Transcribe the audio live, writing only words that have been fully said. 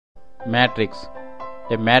Matrix.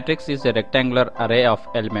 A matrix is a rectangular array of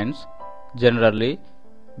elements. Generally,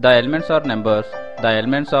 the elements are numbers. The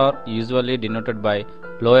elements are usually denoted by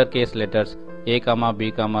lowercase letters a,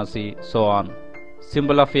 b, c, so on.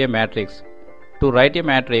 Symbol of a matrix. To write a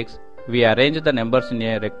matrix, we arrange the numbers in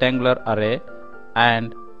a rectangular array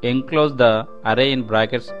and enclose the array in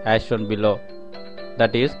brackets as shown below,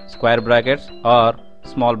 that is square brackets or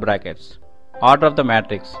small brackets. Order of the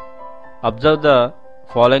matrix. Observe the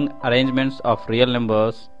following arrangements of real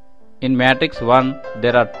numbers. In matrix 1,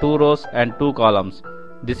 there are 2 rows and 2 columns.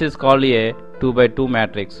 This is called a 2 by 2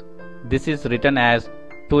 matrix. This is written as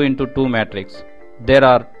 2 into 2 matrix. There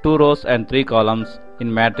are 2 rows and 3 columns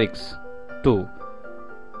in matrix 2.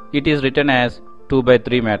 It is written as 2 by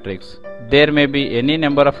 3 matrix. There may be any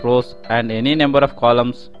number of rows and any number of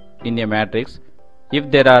columns in a matrix. If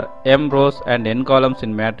there are m rows and n columns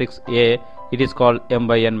in matrix A, it is called m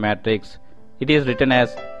by n matrix. It is written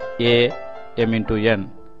as A m into n.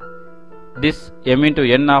 This m into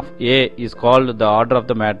n of A is called the order of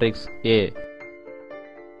the matrix A.